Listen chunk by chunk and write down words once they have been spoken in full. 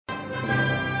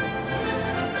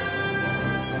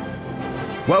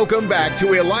Welcome back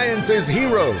to Eliances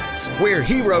Heroes, where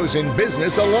heroes in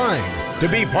business align. To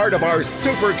be part of our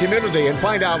super community and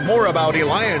find out more about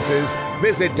Eliances,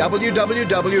 visit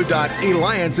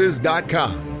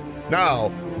www.eliances.com. Now,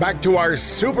 back to our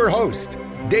super host,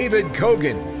 David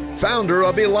Cogan, founder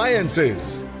of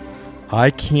Eliances. I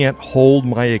can't hold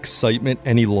my excitement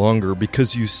any longer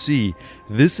because you see,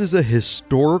 this is a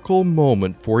historical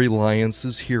moment for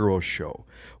Eliances Hero Show.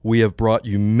 We have brought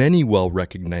you many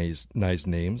well-recognized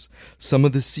names, some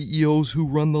of the CEOs who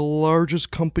run the largest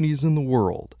companies in the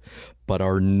world. But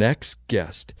our next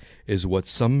guest is what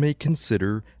some may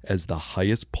consider as the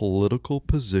highest political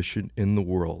position in the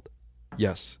world.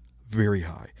 Yes, very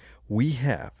high. We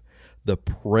have the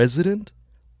President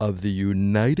of the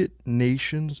United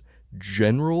Nations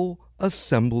General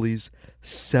Assembly's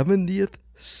 70th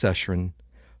session,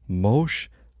 Mogens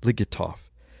Lykketoft.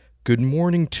 Good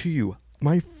morning to you.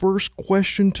 My first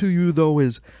question to you, though,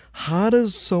 is how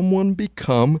does someone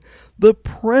become the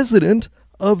President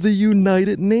of the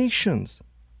United Nations?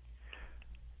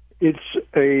 It's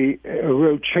a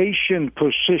rotation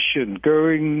position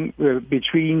going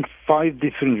between 5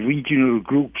 different regional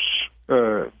groups.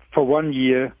 For 1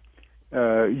 year,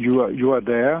 you are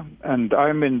there, and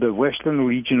I'm in the Western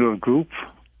Regional Group,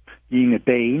 being a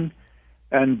Dane.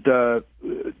 And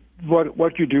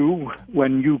what you do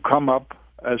when you come up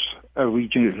as a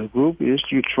regional group is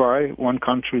one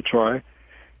country tries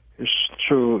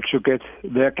to get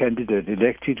their candidate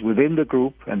elected within the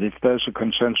group, and if there's a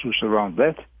consensus around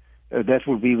that, that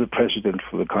will be the president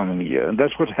for the coming year. And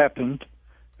that's what happened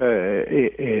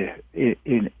in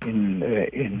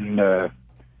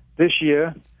this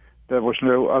year. There was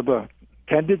no other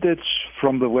candidates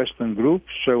from the Western group,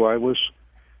 so I was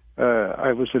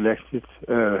elected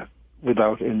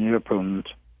without any opponent.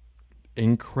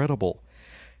 Incredible.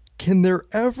 Can there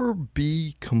ever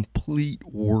be complete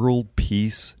world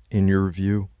peace in your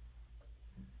view?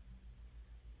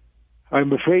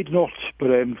 I'm afraid not,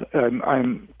 but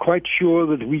I'm quite sure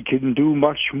that we can do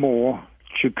much more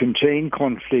to contain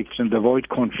conflicts and avoid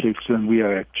conflicts than we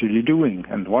are actually doing.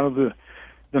 And one of the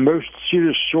most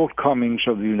serious shortcomings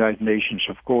of the United Nations,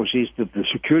 of course, is that the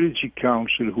Security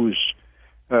Council, whose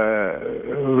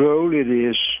role it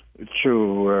is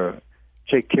to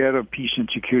take care of peace and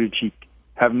security,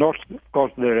 have not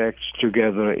got their acts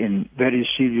together in very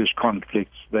serious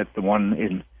conflicts, that the one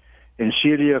in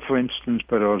Syria, for instance,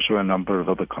 but also a number of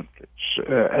other conflicts.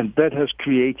 And that has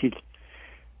created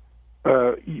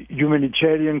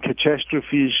humanitarian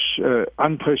catastrophes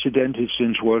unprecedented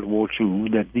since World War II,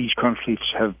 that these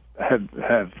conflicts have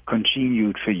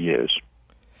continued for years.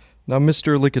 Now,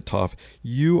 Mr. Lykketoft,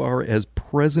 you are, as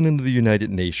President of the United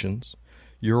Nations,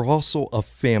 you're also a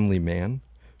family man.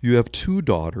 You have 2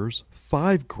 daughters,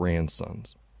 5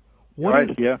 grandsons. What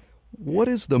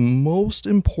is the most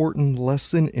important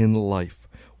lesson in life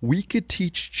we could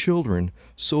teach children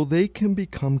so they can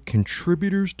become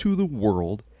contributors to the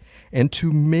world and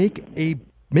to make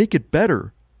it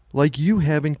better, like you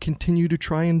have and continue to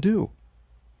try and do?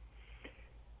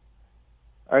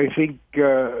 I think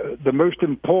the most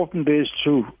important is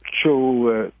to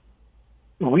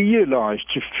realize,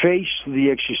 to face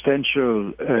the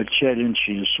existential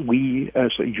challenges we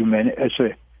as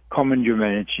a common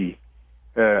humanity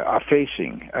are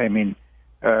facing. I mean,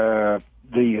 the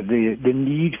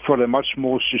need for a much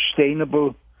more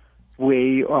sustainable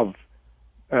way of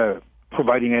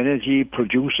providing energy,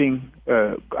 producing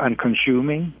and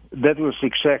consuming. That was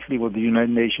exactly what the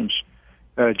United Nations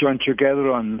joined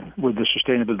together on with the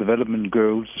Sustainable Development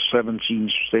Goals, the 17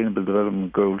 Sustainable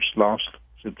Development Goals last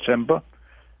September.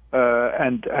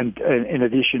 And in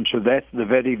addition to that, the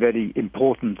very, very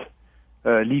important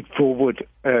leap forward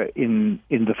in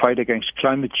the fight against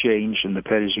climate change and the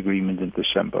Paris Agreement in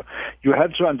December. You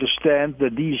have to understand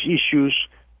that these issues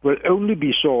will only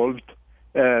be solved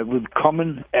with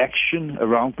common action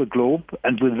around the globe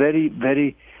and with very,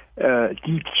 very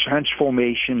deep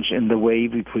transformations in the way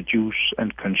we produce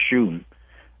and consume.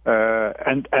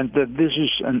 And that this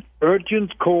is an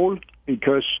urgent call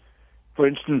because, for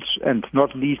instance, and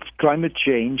not least, climate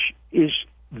change is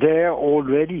there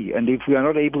already, and if we are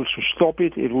not able to stop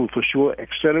it, it will for sure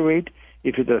accelerate.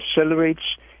 If it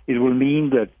accelerates, it will mean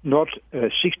that not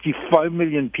 65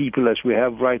 million people, as we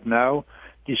have right now,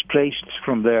 displaced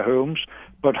from their homes,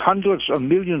 but hundreds of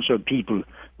millions of people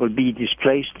will be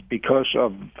displaced because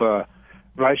of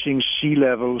rising sea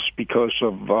levels, because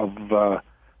of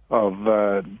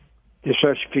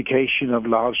desertification of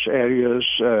large areas,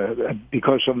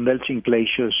 because of melting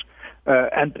glaciers,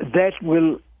 and that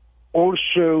will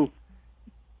also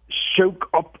soak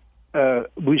up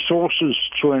resources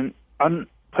to an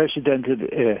unprecedented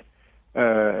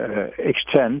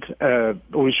extent,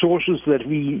 resources that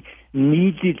we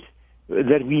need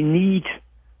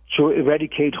to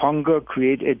eradicate hunger,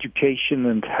 create education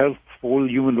and health for all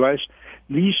human rights.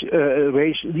 These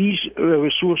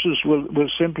resources will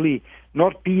simply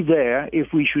not be there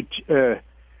if we should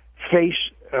face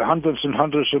hundreds and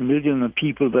hundreds of millions of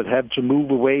people that have to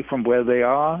move away from where they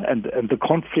are, and the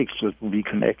conflicts that will be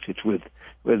connected with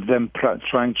them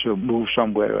trying to move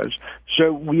somewhere else.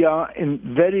 So we are in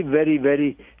very, very,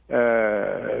 very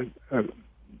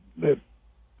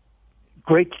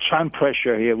great time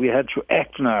pressure here. We had to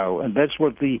act now, and that's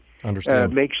what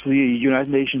makes the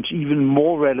United Nations even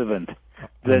more relevant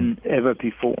than ever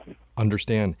before.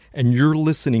 Understand. And you're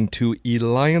listening to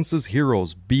Eliances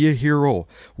Heroes. Be a hero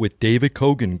with David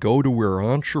Cogan. Go to where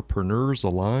entrepreneurs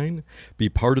align. Be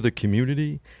part of the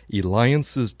community.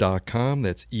 Eliances.com.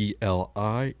 That's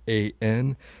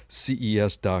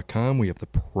ELIANCES.com. We have the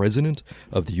President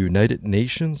of the United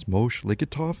Nations, Mogens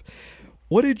Lykketoft.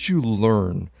 What did you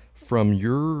learn from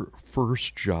your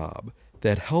first job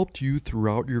that helped you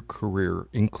throughout your career,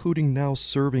 including now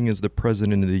serving as the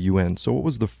president of the UN? So what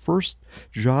was the first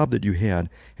job that you had,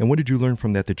 and what did you learn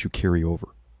from that you carry over?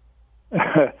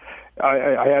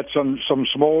 I had some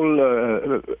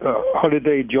small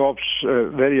holiday jobs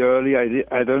very early.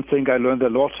 I don't think I learned a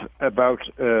lot about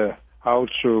how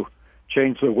to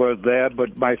change the world there,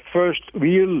 but my first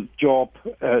real job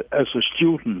as a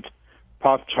student,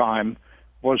 part-time,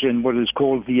 was in what is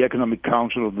called the Economic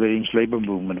Council of the Danish Labour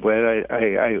Movement, where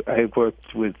I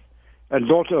worked with a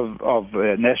lot of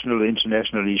national and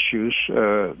international issues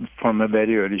from a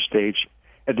very early stage,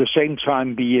 at the same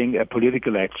time being a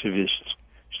political activist,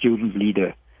 student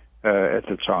leader at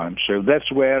the time. So that's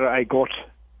where I got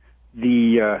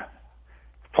the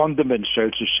fundament, so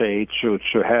to say, to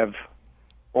have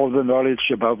all the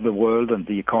knowledge about the world and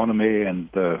the economy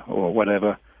and or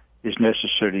whatever is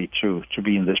necessary to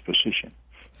be in this position.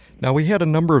 Now, we had a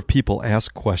number of people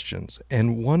ask questions,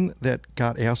 and one that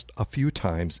got asked a few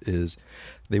times is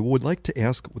they would like to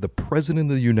ask the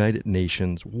President of the United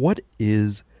Nations, what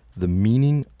is the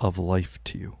meaning of life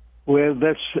to you? Well,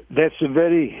 that's a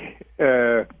very,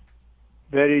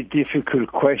 very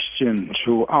difficult question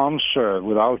to answer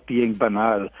without being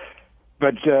banal.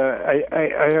 But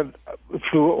I have,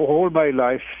 through all my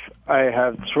life, I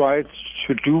have tried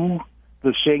to do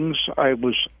the things I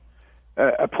was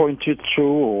appointed to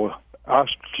or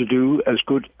asked to do as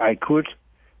good I could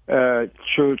to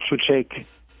take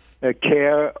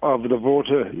care of the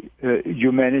broader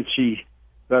humanity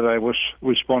that I was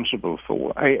responsible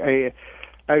for. I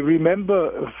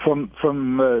remember from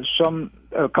a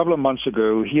couple of months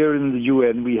ago here in the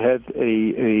UN we had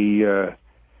a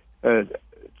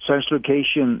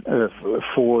translocation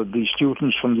for the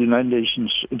students from the United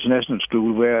Nations International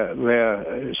School,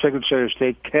 where Secretary of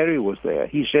State Kerry was there.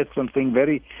 He said something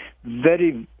very,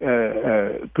 very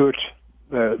good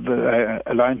that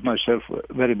I aligned myself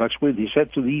very much with. He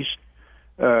said to these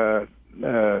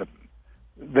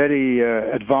very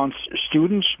advanced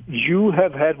students, "You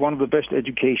have had one of the best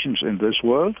educations in this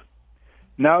world.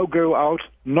 Now go out,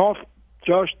 not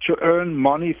just to earn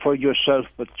money for yourself,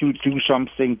 but to do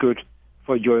something good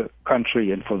for your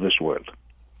country and for this world."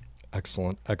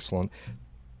 Excellent, excellent.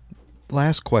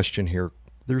 Last question here.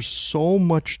 There's so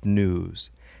much news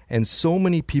and so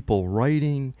many people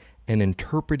writing and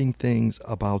interpreting things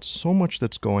about so much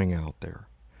that's going out there.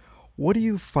 What do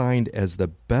you find as the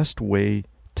best way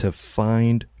to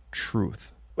find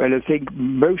truth? Well, I think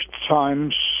most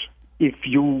times if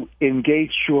you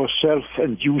engage yourself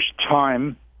and use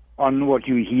time on what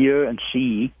you hear and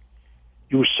see,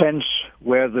 you sense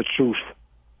where the truth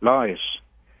lies.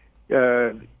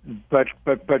 But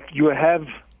you have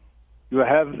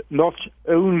not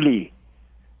only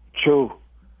to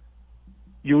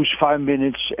use 5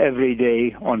 minutes every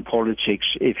day on politics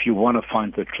if you want to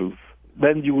find the truth.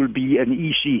 Then you will be an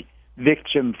easy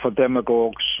victim for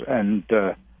demagogues and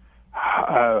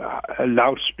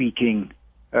loud-speaking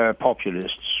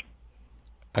populists.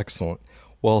 Excellent.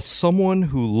 Well, someone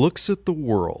who looks at the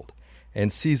world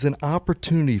and sees an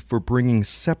opportunity for bringing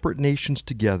separate nations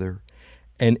together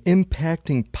and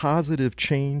impacting positive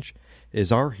change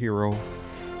is our hero.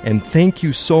 And thank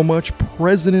you so much,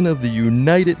 President of the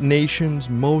United Nations,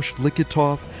 Mogens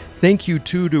Lykketoft. Thank you,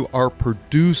 too, to our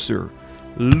producer,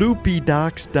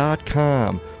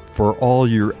 LupiDocs.com, for all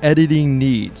your editing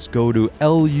needs. Go to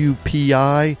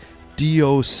LupiDocs.com.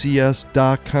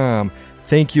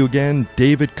 Thank you again,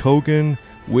 David Cogan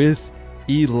with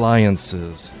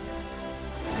Eliances.